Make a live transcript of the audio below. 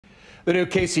The new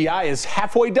KCI is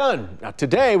halfway done. Now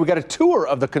today we got a tour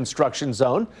of the construction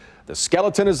zone. The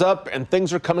skeleton is up and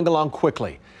things are coming along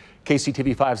quickly.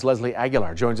 KCTV5's Leslie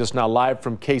Aguilar joins us now live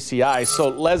from KCI. So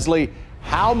Leslie,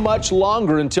 how much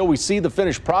longer until we see the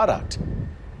finished product?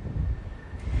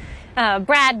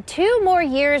 Brad, 2 more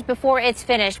years before it's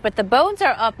finished, but the bones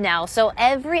are up now. So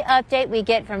every update we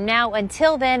get from now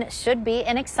until then should be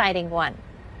an exciting one.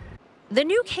 The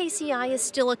new KCI is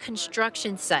still a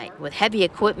construction site with heavy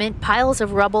equipment, piles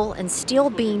of rubble, and steel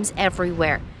beams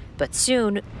everywhere. But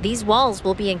soon, these walls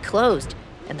will be enclosed,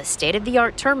 and the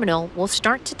state-of-the-art terminal will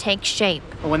start to take shape.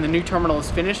 When the new terminal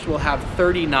is finished, we'll have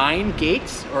 39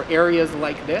 gates or areas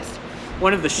like this.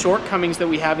 One of the shortcomings that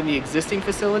we have in the existing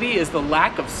facility is the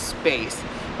lack of space.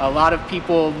 A lot of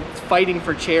people fighting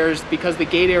for chairs because the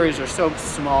gate areas are so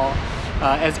small.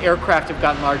 As aircraft have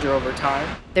gotten larger over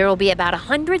time. There will be about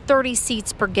 130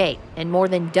 seats per gate and more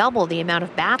than double the amount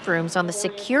of bathrooms on the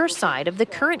secure side of the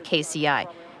current KCI.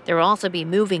 There will also be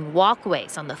moving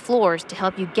walkways on the floors to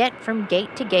help you get from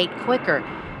gate to gate quicker,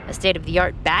 a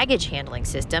state-of-the-art baggage handling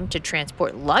system to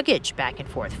transport luggage back and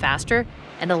forth faster,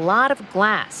 and a lot of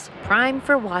glass, primed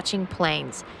for watching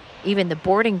planes. Even the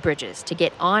boarding bridges to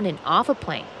get on and off a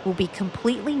plane will be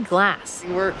completely glass.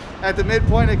 We're at the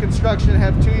midpoint of construction,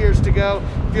 have 2 years to go.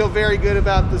 Feel very good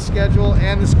about the schedule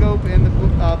and the scope and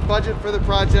the budget for the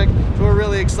project. So we're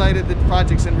really excited that the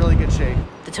project's in really good shape.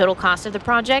 The total cost of the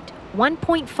project,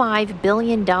 $1.5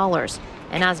 billion.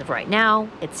 And as of right now,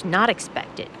 it's not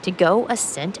expected to go a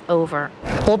cent over.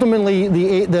 Ultimately,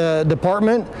 the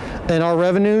department and our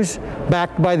revenues,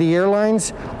 backed by the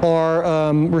airlines,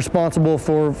 are responsible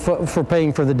for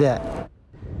paying for the debt.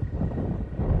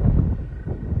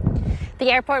 The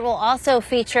airport will also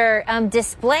feature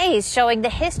displays showing the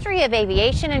history of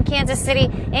aviation in Kansas City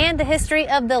and the history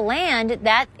of the land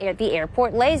that the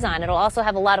airport lays on. It'll also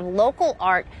have a lot of local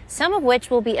art, some of which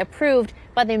will be approved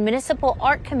by the Municipal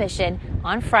Art Commission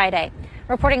on Friday.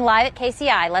 Reporting live at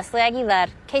KCI, Leslie Aguilar,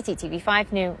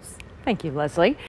 KCTV5 News. Thank you, Leslie.